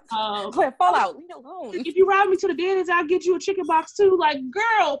 I'm like, Fallout, leave me alone. If you ride me to the Denny's, I'll get you a chicken box too. Like,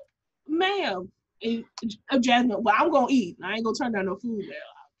 girl, ma'am. And Jasmine, well, I'm going to eat. I ain't going to turn down no food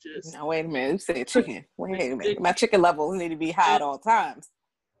now. No, wait a minute. You said chicken. Wait a minute. My chicken levels need to be high at all times.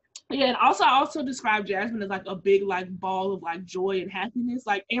 Yeah, and I also describe Jasmine as, like, a big, like, ball of, like, joy and happiness.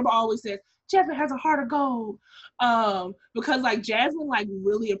 Like, Amber always says, Jasmine has a heart of gold. Because, like, Jasmine, like,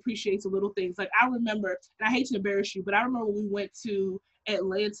 really appreciates the little things. Like, I remember, and I hate to embarrass you, but I remember we went to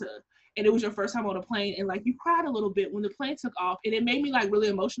Atlanta, and it was your first time on a plane, and, like, you cried a little bit when the plane took off, and it made me, like, really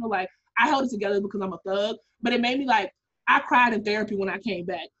emotional. Like, I held it together because I'm a thug, but it made me, like, I cried in therapy when I came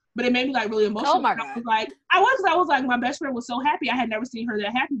back. But it made me, like, really emotional. Oh, my God. I was like, my best friend was so happy. I had never seen her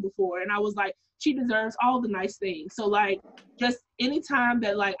that happy before. And I was like, she deserves all the nice things. So, like, just anytime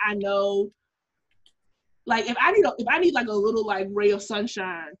that, like, I know, like, if I need like, a little, like, ray of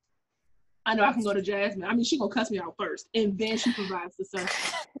sunshine, I know I can go to Jasmine. I mean, she gonna cuss me out first, and then she provides the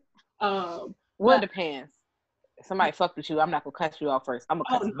sunshine. Well, it depends. if somebody fucked with you, I'm not gonna cuss you out first. I'm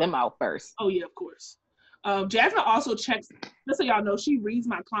gonna cuss them out first. Oh yeah, of course. Jasmine also checks, just so y'all know, she reads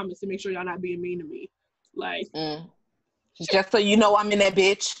my comments to make sure y'all not being mean to me. Like, just so you know, I'm in that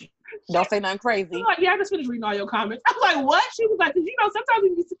bitch. Don't say nothing crazy. Like, yeah, I just finished reading all your comments. I was like, what? She was like, because you know,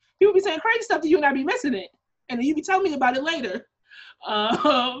 sometimes people be saying crazy stuff to you and I be missing it. And then you be telling me about it later.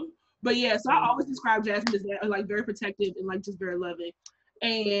 But yeah, so I always describe Jasmine as that, like very protective and like just very loving.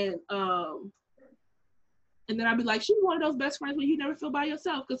 And then I'd be like, she's one of those best friends where you never feel by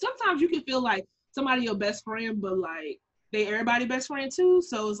yourself. Because sometimes you can feel like somebody your best friend, but like they everybody best friend too.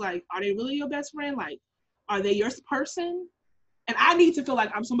 So it's like, are they really your best friend? Like, are they your person? And I need to feel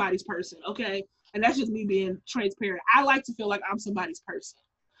like I'm somebody's person, okay? And that's just me being transparent. I like to feel like I'm somebody's person.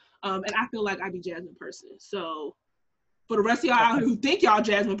 And I feel like I be Jasmine person. So for the rest of y'all out here who think y'all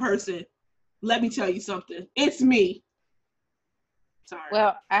Jasmine person, let me tell you something. It's me. Sorry.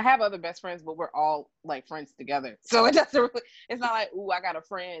 Well, I have other best friends, but we're all like friends together. So it doesn't really, it's not like, ooh, I got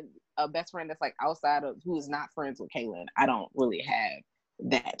a best friend that's like outside of who is not friends with Kaylin. I don't really have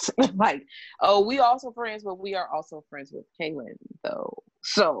that. Like, oh, we also friends, but we are also friends with Kaylin though.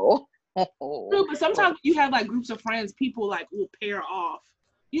 So true, but sometimes you have like groups of friends, people like will pair off,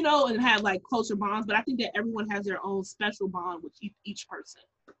 you know, and have like closer bonds. But I think that everyone has their own special bond with each person.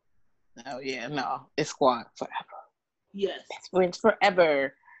 Oh yeah, no, it's squad forever. Yes. Best friends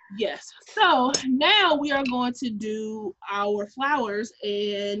forever. Yes. So now we are going to do our flowers,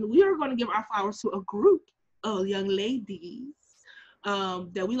 and we are going to give our flowers to a group of young ladies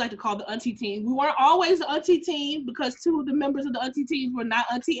that we like to call the auntie team. We weren't always the auntie team because two of the members of the auntie teams were not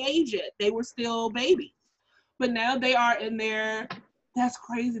auntie age yet. They were still babies. But now they are in their, that's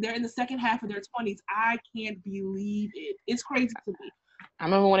crazy. They're in the second half of their 20s. I can't believe it. It's crazy to me. I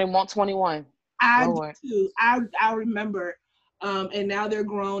remember when they want 21. I do too. I remember. And now they're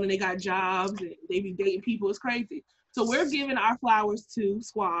grown and they got jobs and they be dating people. It's crazy. So we're giving our flowers to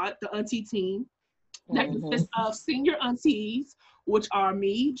Squad, the auntie team. That consists of senior aunties, which are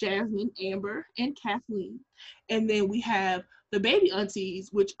me, Jasmine, Amber, and Kathleen. And then we have the baby aunties,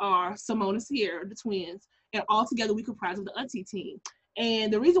 which are Simone and Sierra, the twins. And all together we comprise of the auntie team.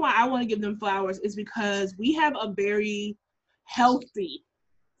 And the reason why I want to give them flowers is because we have a very healthy,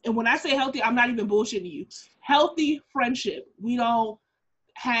 and when I say healthy, I'm not even bullshitting you, healthy friendship. We haven't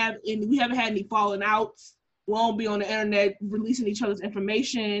had any falling outs. We won't be on the internet releasing each other's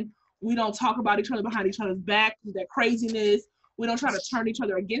information. We don't talk about each other behind each other's back, that craziness. We don't try to turn each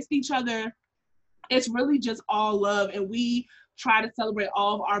other against each other. It's really just all love. And we try to celebrate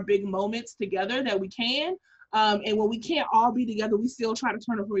all of our big moments together that we can. And when we can't all be together, we still try to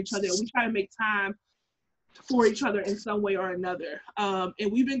turn up for each other. We try to make time for each other in some way or another.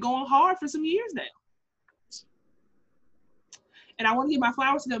 And we've been going hard for some years now. And I want to give my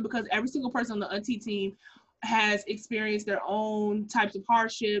flowers to them because every single person on the auntie team has experienced their own types of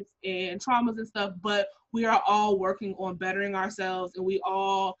hardships and traumas and stuff, but we are all working on bettering ourselves, and we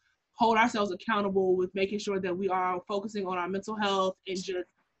all hold ourselves accountable with making sure that we are focusing on our mental health and just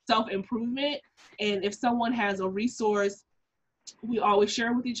self-improvement. And if someone has a resource, we always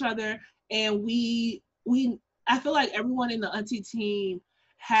share with each other. And I feel like everyone in the auntie team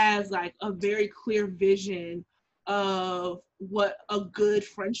has like a very clear vision of what a good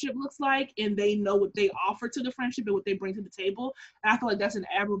friendship looks like, and they know what they offer to the friendship and what they bring to the table. And I feel like that's an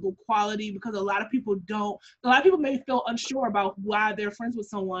admirable quality because a lot of people may feel unsure about why they're friends with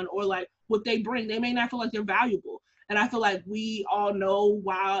someone or like what they bring. They may not feel like they're valuable. And I feel like we all know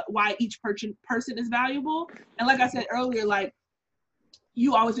why each person is valuable. And like I said earlier, like,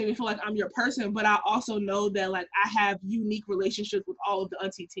 you always make me feel like I'm your person, but I also know that like I have unique relationships with all of the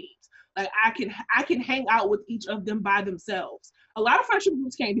auntie teams. Like I can hang out with each of them by themselves. A lot of friendship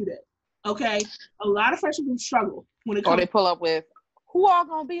groups can't do that. Okay, a lot of friendship groups struggle when it comes. Or they pull up with, who all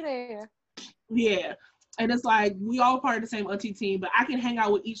gonna be there? Yeah, and it's like we all part of the same auntie team, but I can hang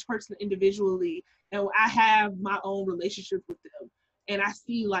out with each person individually, and I have my own relationship with them, and I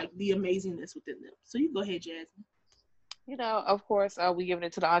see like the amazingness within them. So you go ahead, Jasmine. You know, of course, we giving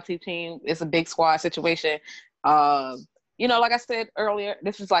it to the auntie team. It's a big squad situation. You know, like I said earlier,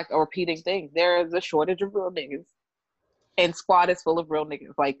 this is like a repeating thing. There is a shortage of real niggas, and squad is full of real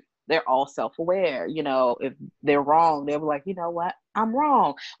niggas. Like, they're all self-aware. You know, if they're wrong, they'll be like, you know what, I'm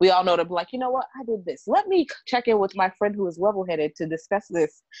wrong. We all know they'll be like, you know what, I did this. Let me check in with my friend who is level-headed to discuss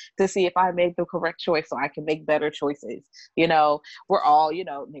this to see if I made the correct choice so I can make better choices. You know, we're all, you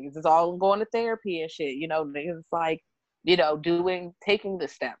know, niggas is all going to therapy and shit. You know, niggas is like, you know, taking the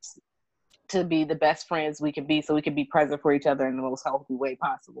steps to be the best friends we can be, so we can be present for each other in the most healthy way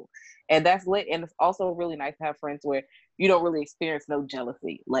possible. And that's lit. And it's also really nice to have friends where you don't really experience no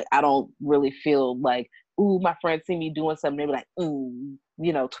jealousy. Like, I don't really feel like, ooh, my friends see me doing something, they be like, ooh,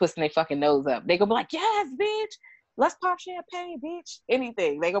 you know, twisting their fucking nose up. They gonna be like, yes, bitch, let's pop champagne, bitch.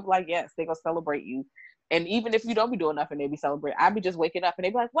 Anything. They gonna be like, yes, they gonna celebrate you. And even if you don't be doing nothing, they be celebrating. I be just waking up and they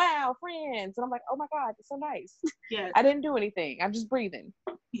be like, wow, friends. And I'm like, oh my God, it's so nice. Yeah. I didn't do anything. I'm just breathing.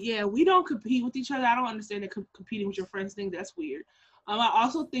 Yeah, we don't compete with each other. I don't understand the competing with your friends thing. That's weird. I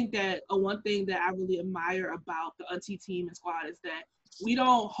also think that one thing that I really admire about the auntie team and squad is that we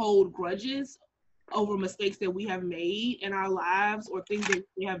don't hold grudges over mistakes that we have made in our lives or things that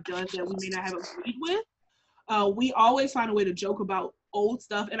we have done that we may not have agreed with. We always find a way to joke about old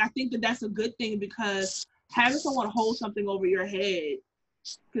stuff. And I think that that's a good thing, because having someone hold something over your head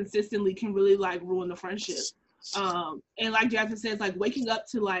consistently can really like ruin the friendship. And like Jasmine says, like waking up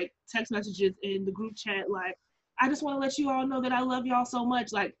to like text messages in the group chat, like, I just want to let you all know that I love y'all so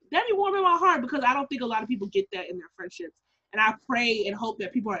much. Like, that be warming my heart, because I don't think a lot of people get that in their friendships. And I pray and hope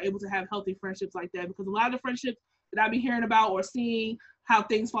that people are able to have healthy friendships like that, because a lot of the friendships that I be hearing about or seeing how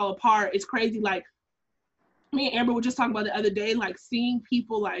things fall apart, it's crazy. Like, me and Amber were just talking about the other day, like seeing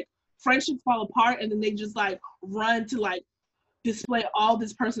people like friendships fall apart and then they just like run to like display all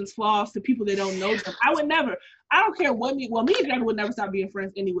this person's flaws to people that don't know them. I would never. I don't care what me and Jasmine would never stop being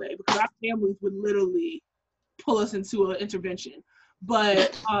friends anyway, because our families would literally pull us into an intervention.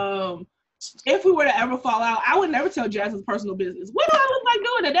 But if we were to ever fall out, I would never tell Jasmine's personal business. What do I look like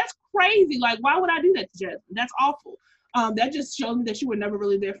doing that? That's crazy. Like, why would I do that to Jasmine? That's awful. That just shows me that you were never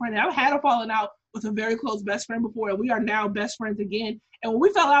really their friend. And I've had a falling out with a very close best friend before, and we are now best friends again. And when we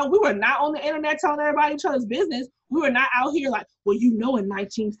fell out, we were not on the internet telling everybody each other's business. We were not out here like, well, you know, in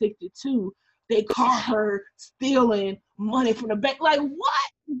 1962, they caught her stealing money from the bank. Like,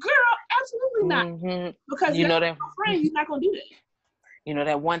 what? Girl, absolutely not. Mm-hmm. Because you know that friend, you're not going to do that. You know,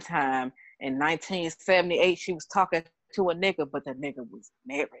 that one time in 1978, she was talking to a nigga, but the nigga was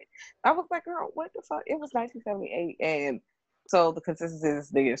married. I was like, girl, what the fuck? It was 1978, and so the consistency is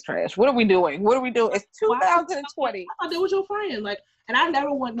this nigga is trash. What are we doing? It's 2020. I thought that was your friend. Like, and I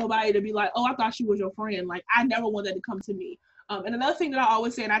never want nobody to be like, oh, I thought she was your friend. Like, I never want that to come to me. And another thing that I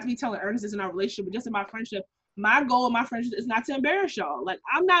always say, and I have to be telling Ernest this in our relationship, but just in my friendship, my goal in my friendship is not to embarrass y'all. Like,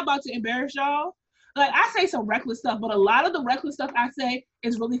 I'm not about to embarrass y'all. Like, I say some reckless stuff, but a lot of the reckless stuff I say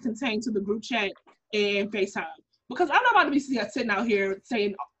is really contained to the group chat and FaceTime. Because I'm not about to be sitting out here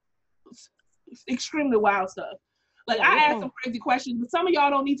saying extremely wild stuff. Like, I ask some crazy questions, but some of y'all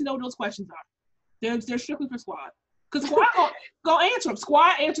don't need to know what those questions are. They're strictly for squad. Because squad gonna answer them.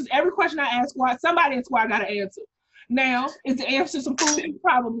 Squad answers every question I ask squad. Somebody in squad got to answer. Now, is the answer some food?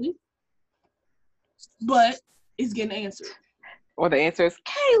 Probably. But it's getting answered. Or the answer is,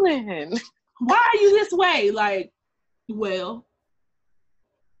 Kaylin, why are you this way? Like, well,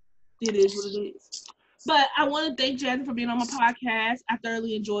 it is what it is. But I want to thank Jasmine for being on my podcast. I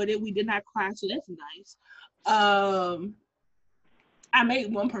thoroughly enjoyed it. We did not cry, so that's nice. I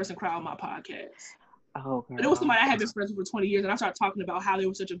made one person cry on my podcast. Oh, girl. But it was somebody I had been friends with for 20 years, and I started talking about how they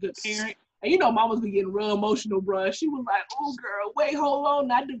were such a good parent. And you know, mamas be getting real emotional, bruh. She was like, oh, girl, wait, hold on,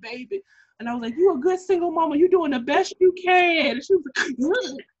 not the baby. And I was like, you a good single mama. You're doing the best you can. And she was like,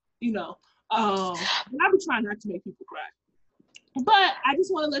 you know. And I be trying not to make people cry. But I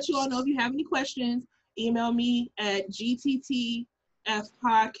just want to let you all know, if you have any questions, email me at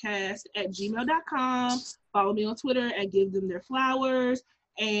gttfpodcast@gmail.com. Follow me on Twitter and Give Them Their Flowers.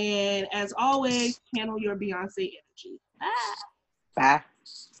 And as always, channel your Beyonce energy. Bye. Bye.